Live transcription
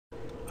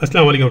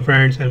Assalamu alaikum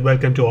friends, and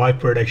welcome to I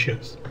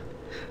Productions.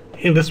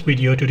 In this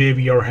video today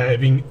we are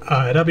having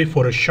Adobe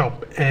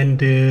Photoshop,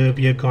 and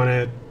we are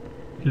gonna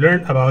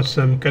learn about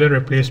some color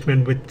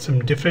replacement with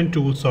some different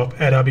tools of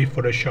Adobe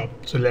Photoshop.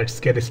 So let's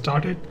get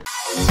started.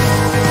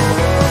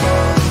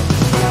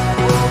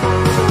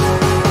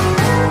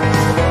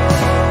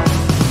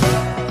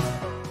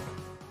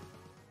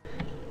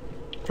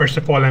 First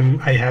of all,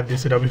 I have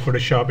this Adobe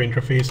Photoshop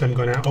interface. I'm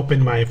gonna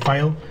open my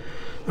file,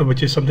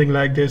 which is something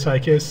like this. I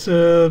guess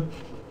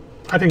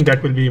I think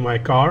that will be my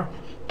car,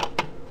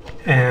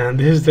 and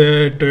this is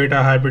the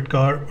Toyota hybrid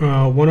car,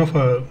 one of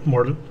a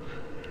model.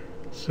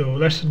 So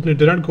let's do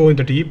not go in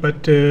the deep,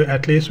 but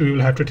at least we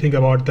will have to think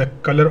about the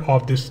color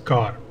of this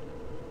car.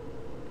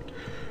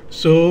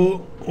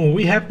 So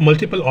we have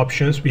multiple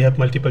options, we have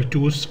multiple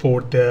tools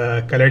for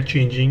the color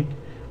changing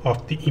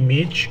of the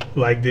image.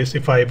 Like this,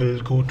 if I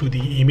will go to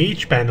the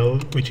image panel,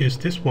 which is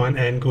this one,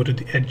 and go to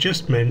the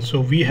adjustment,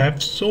 so we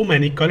have so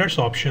many colors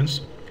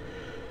options,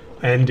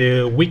 and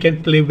we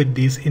can play with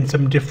these in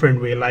some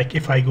different way. Like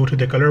if I go to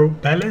the color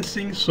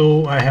balancing,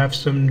 so I have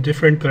some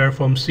different color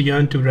from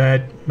cyan to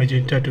red,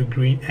 magenta to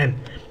green, and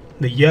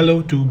the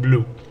yellow to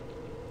blue.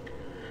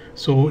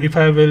 So if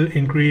I will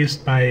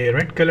increase my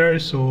red color,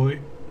 so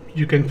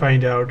you can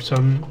find out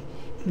some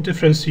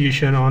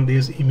differentiation on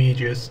these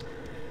images.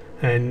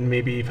 And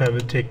maybe if I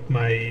will take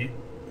my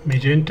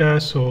magenta,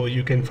 so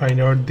you can find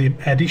out the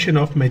addition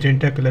of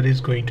magenta color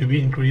is going to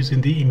be increased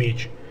in the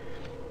image.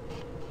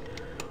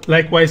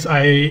 Likewise,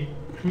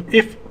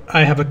 if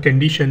I have a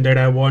condition that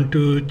I want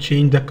to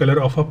change the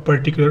color of a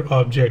particular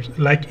object,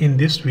 like in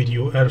this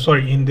video,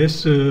 in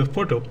this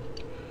photo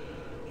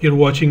you're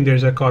watching,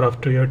 there's a car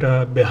of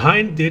Toyota.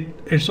 Behind it,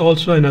 it's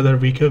also another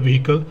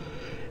vehicle,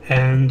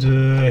 and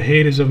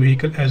here is a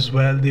vehicle as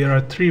well. There are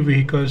 3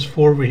 vehicles,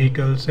 4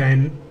 vehicles,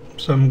 and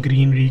some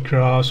greenery,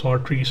 grass or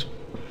trees.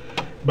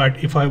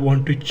 But if I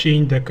want to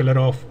change the color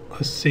of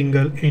a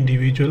single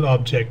individual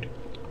object,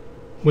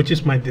 which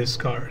is this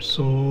car,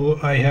 so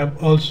I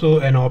have also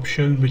an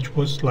option which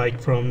was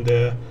like from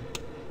the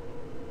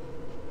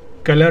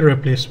color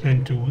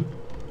replacement tool,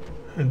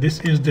 and this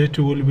is the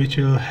tool which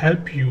will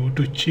help you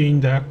to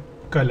change the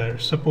color.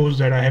 Suppose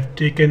that I have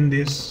taken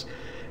this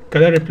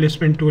color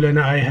replacement tool and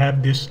I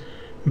have this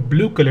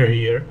blue color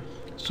here.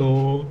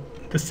 So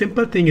the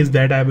simple thing is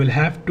that I will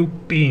have to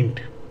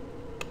paint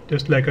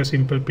just like a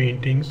simple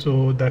painting,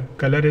 so the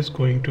color is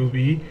going to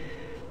be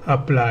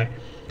apply.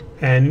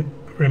 And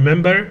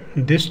remember,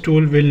 this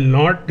tool will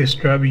not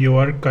disturb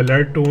your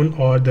color tone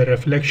or the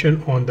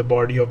reflection on the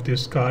body of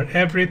this car.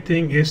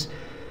 Everything is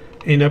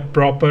in a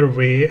proper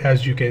way,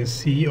 as you can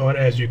see or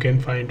as you can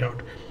find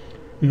out.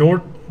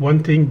 Note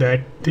one thing,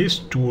 that this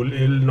tool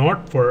will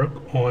not work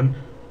on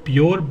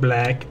pure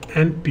black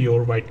and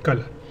pure white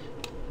color.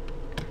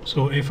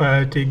 So if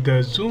I take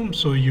the zoom,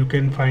 so you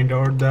can find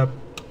out the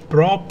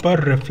proper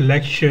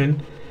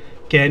reflection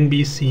can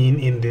be seen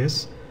in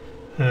this,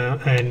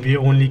 and we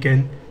only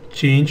can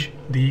change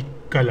the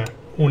color,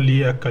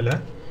 only a color.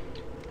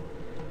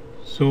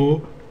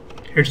 So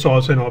it's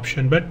also an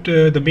option, but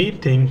the main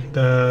thing,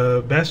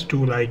 the best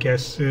tool, I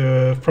guess,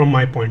 from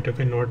my point of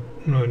view,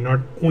 not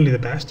only the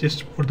best,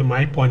 just for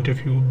my point of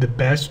view, the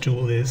best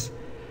tool is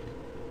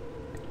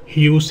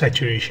hue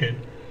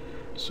saturation.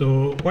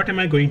 So what am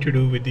I going to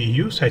do with the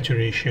hue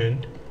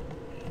saturation?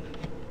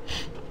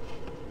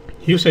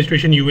 Hue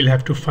saturation, you will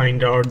have to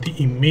find out the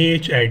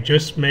image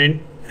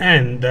adjustment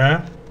and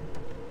the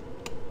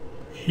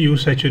hue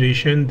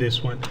saturation,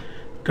 this one.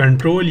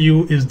 Control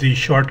U is the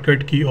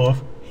shortcut key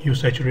of hue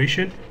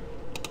saturation.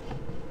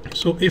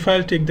 So if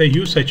I'll take the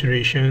hue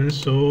saturation,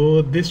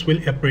 so this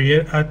will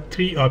appear at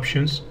 3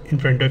 options in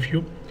front of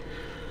you.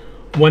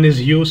 One is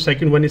hue,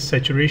 second one is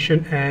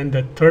saturation, and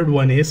the third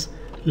one is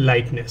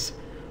lightness.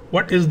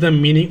 What is the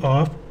meaning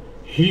of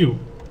hue?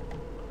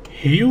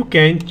 Hue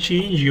can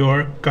change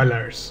your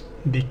colors,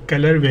 the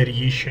color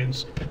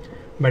variations.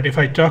 But if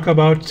I talk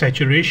about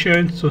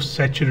saturation, so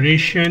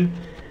saturation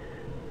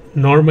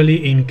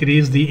normally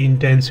increase the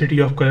intensity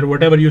of color,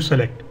 whatever you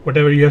select,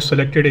 whatever you have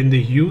selected in the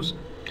hues,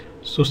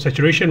 so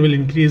saturation will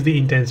increase the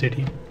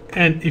intensity.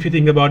 And if you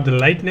think about the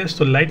lightness,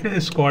 so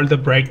lightness is called the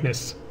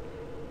brightness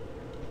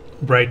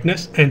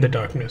and the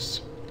darkness.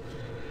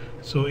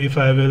 So if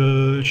I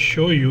will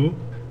show you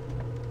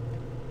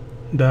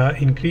the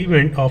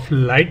increment of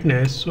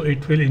lightness, so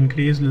it will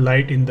increase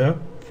light in the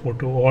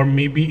photo, or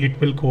maybe it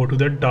will go to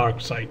the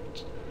dark side,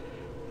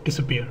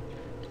 disappear.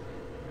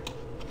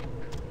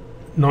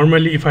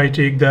 Normally if I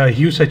take the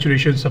hue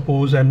saturation,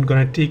 suppose I'm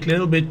gonna take a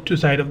little bit to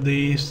side of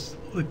this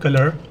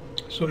color,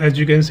 so as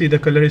you can see the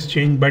color is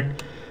changed. But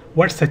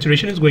what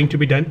saturation is going to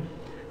be done?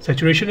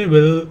 Saturation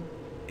will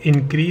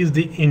increase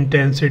the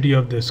intensity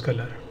of this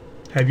color.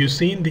 Have you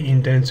seen the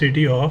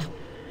intensity of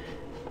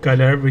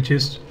color which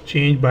is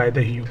changed by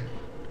the hue?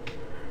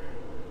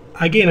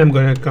 Again, I'm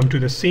going to come to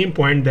the same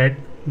point, that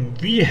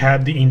we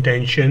have the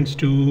intentions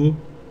to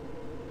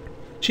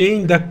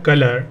change the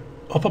color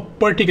of a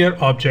particular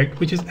object,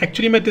 which is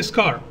actually this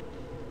car.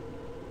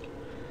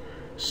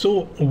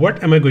 So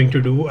what am I going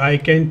to do? I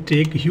can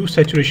take hue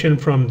saturation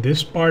from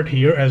this part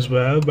here as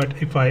well,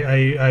 but if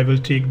I will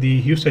take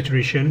the hue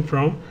saturation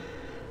from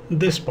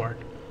this part.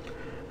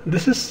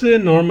 This is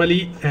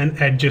normally an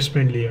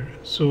adjustment layer,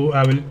 so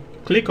I will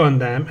click on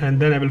them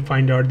and then I will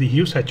find out the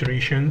hue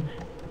saturation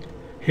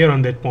here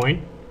on that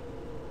point.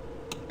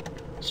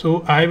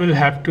 So I will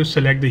have to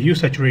select the hue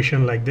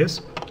saturation like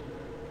this.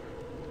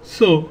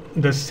 So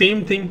the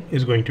same thing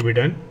is going to be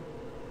done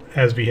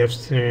as we have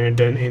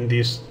done in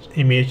this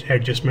image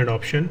adjustment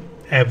option.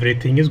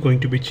 Everything is going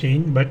to be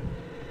changed, but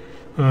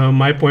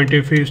my point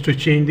of view is to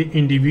change the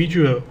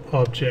individual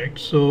object.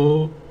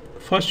 So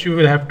first you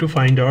will have to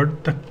find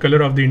out the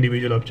color of the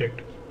individual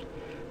object,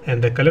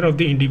 and the color of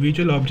the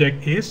individual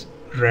object is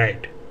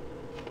red.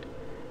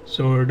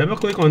 So double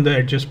click on the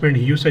adjustment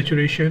hue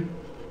saturation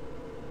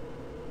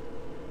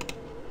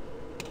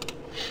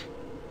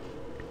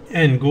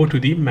and go to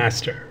the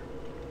master.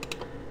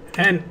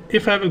 And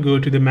if I will go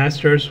to the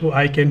master, so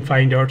I can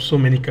find out so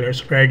many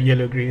colors: red,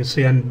 yellow, green,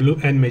 cyan, blue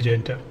and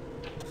magenta.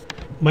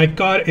 My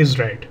car is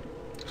red,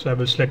 so I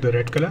will select the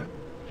red color.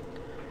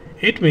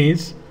 It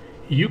means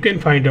you can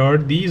find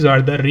out these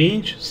are the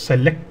range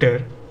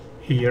selector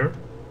here,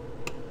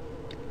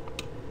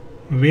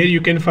 where you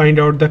can find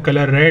out the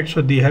color red.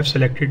 So they have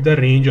selected the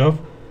range of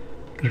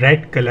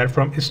red color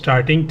from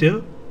starting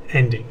till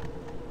ending.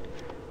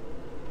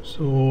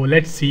 So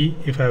let's see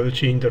if I will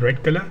change the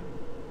red color.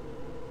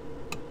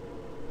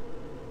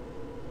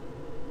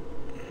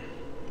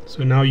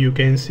 So now you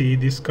can see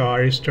this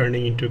car is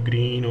turning into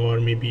green,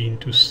 or maybe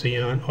into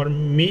cyan, or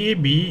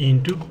maybe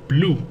into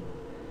blue,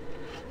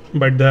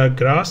 but the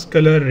grass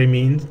color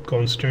remains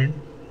constant.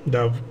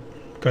 The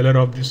color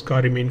of this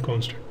car remains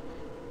constant.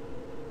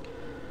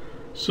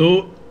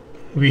 So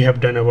we have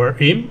done our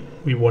aim.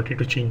 We wanted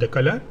to change the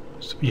color,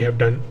 so we have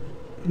done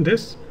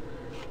this.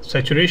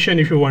 Saturation,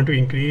 if you want to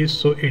increase,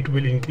 so it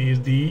will increase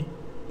the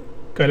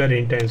color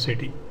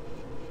intensity,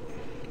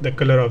 the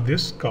color of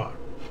this car.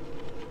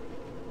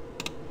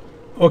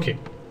 Okay,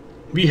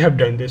 we have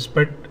done this,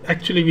 but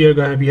actually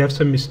we have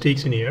some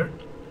mistakes in here,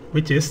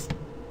 which is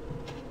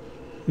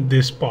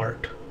this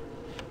part.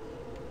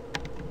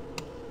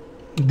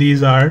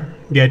 These are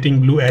getting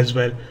blue as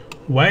well.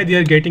 Why they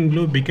are getting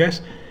blue?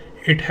 Because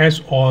it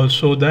has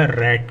also the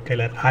red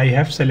color. I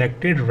have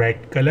selected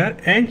red color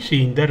and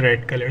changed the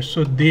red color,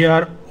 so they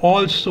are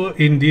also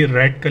in the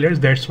red colors.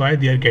 That's why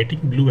they are getting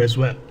blue as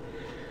well.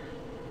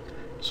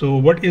 So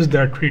what is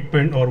the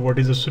treatment, or what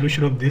is the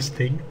solution of this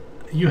thing?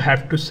 You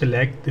have to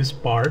select this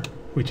part,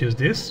 which is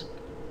this.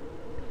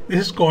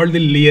 This is called the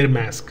layer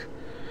mask.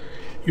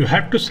 You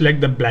have to select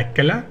the black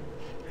color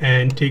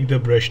and take the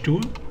brush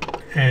tool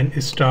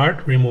and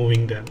start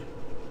removing them.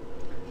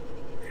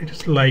 It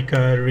is like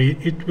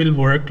it will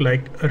work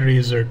like a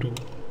razor tool.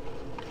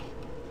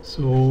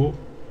 So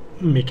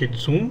make it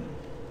zoom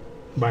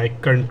by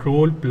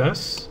Control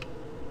plus,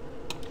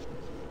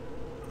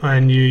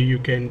 and you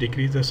can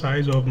decrease the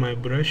size of my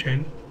brush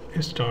and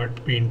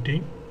start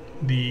painting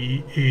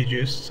the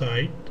edges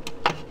side,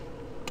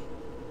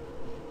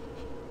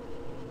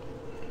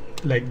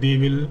 like they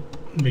will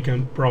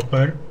become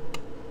proper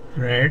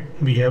red.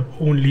 We have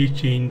only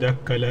changed the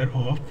color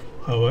of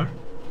our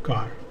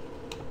car.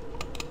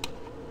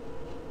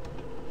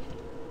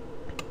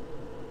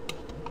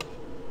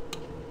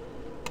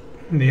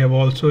 They have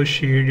also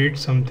shaded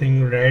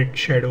something red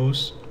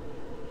shadows,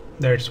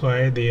 that's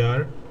why they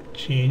are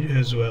changed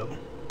as well.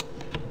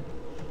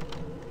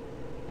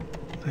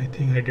 I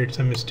think I did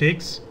some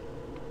mistakes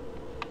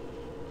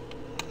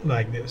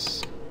like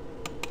this.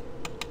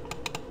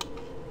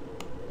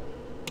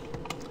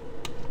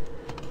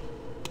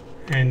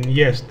 And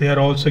yes, they are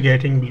also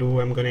getting blue.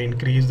 I'm going to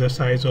increase the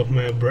size of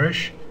my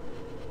brush,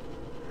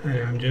 and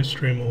I'm just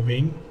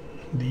removing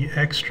the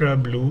extra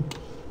blue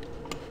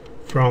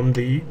from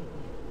the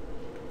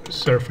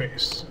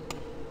surface.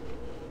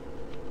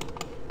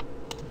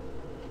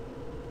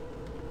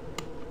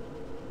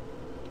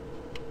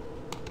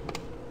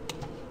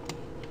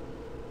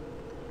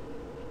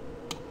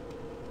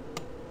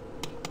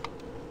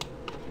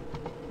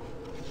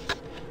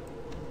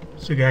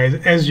 So guys,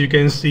 as you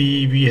can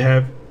see, we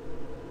have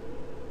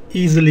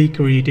easily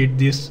created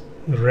this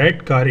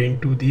red car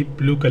into the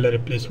blue color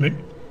replacement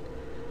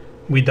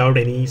without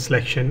any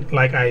selection.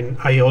 Like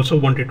I also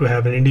wanted to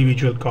have an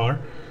individual car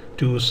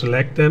to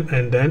select them,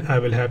 and then I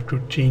will have to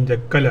change the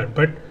color,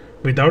 but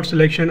without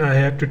selection I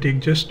have to take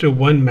just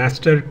one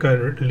master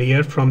color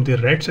layer from the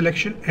red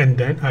selection, and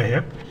then I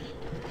have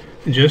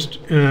just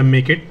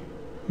make it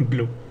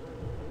blue.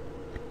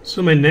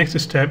 So my next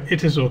step,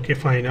 it is okay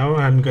fine. Now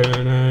I'm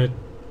gonna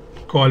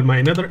call my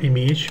another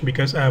image,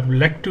 because I would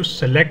like to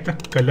select the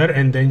color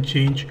and then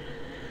change.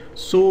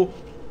 So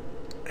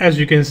as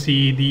you can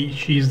see,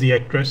 she is the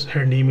actress.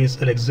 Her name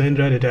is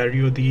Alexandra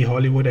Daddario, the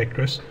Hollywood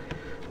actress,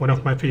 one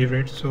of my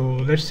favorites. So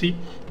let's see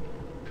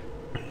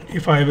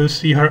if I will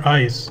see her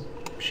eyes.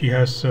 She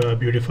has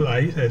beautiful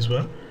eyes as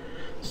well.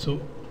 So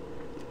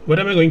what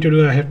am I going to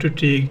do? I have to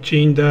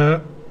change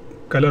the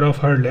color of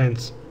her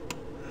lens.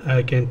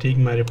 I can take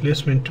my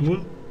replacement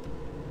tool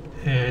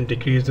and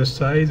decrease the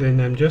size,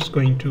 and I'm just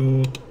going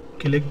to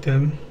click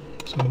them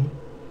so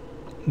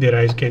their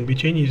eyes can be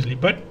changed easily,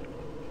 but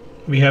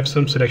we have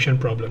some selection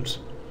problems.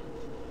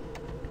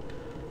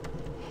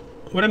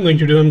 What I'm going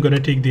to do, I'm going to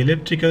take the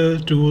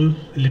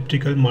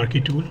elliptical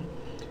marquee tool,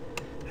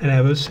 and I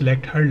will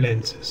select her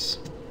lenses.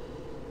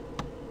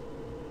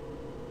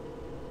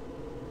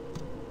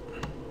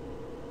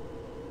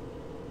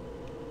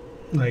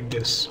 Like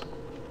this.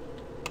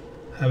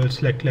 I will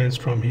select lens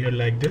from here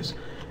like this.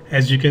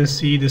 As you can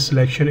see, the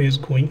selection is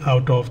going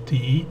out of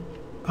the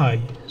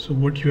eye. So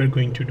what you are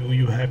going to do,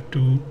 you have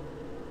to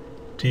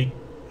take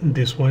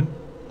this one,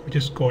 which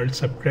is called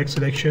subtract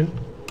selection,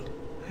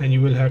 and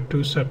you will have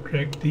to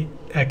subtract the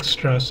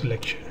extra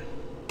selection.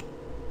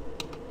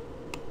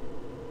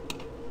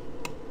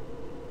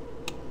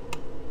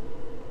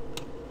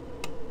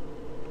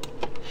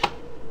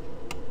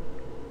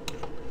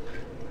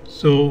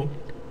 So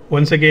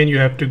once again, you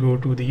have to go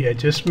to the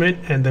adjustment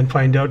and then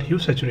find out hue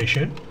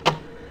saturation.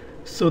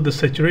 So the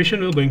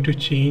saturation is going to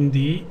change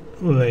the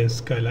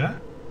lens color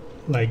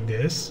like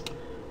this.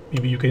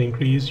 Maybe you can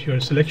increase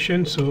your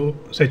selection, so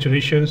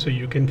saturation, so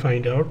you can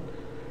find out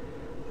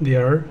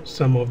there are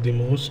some of the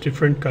most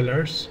different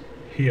colors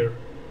here.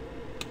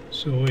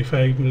 So if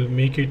I will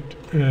make it,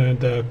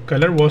 the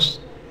color was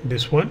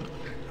this one,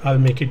 I'll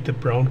make it the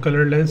brown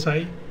color lens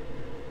eye.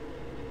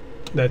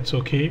 That's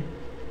okay.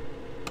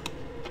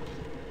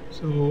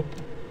 So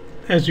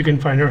as you can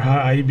find out, her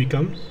eye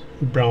becomes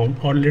brown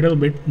or a little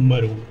bit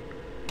maroon.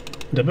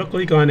 Double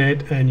click on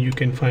it and you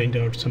can find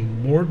out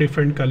some more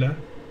different color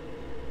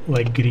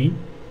like green.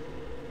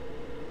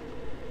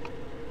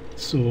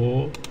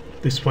 So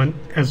this one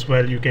as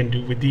well you can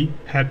do with the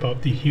help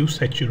of the hue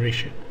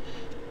saturation.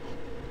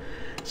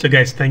 So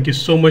guys, thank you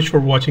so much for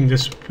watching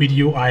this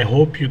video. I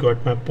hope you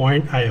got my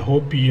point. I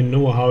hope you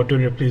know how to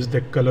replace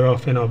the color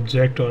of an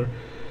object, or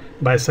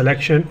by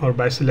selection, or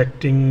by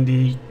selecting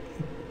the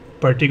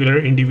particular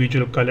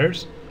individual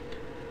colors.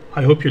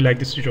 I hope you like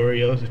this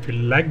tutorial. If you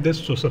like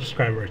this, so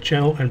subscribe our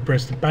channel and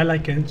press the bell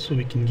icon so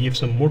we can give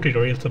some more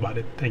tutorials about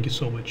it. Thank you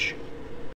so much.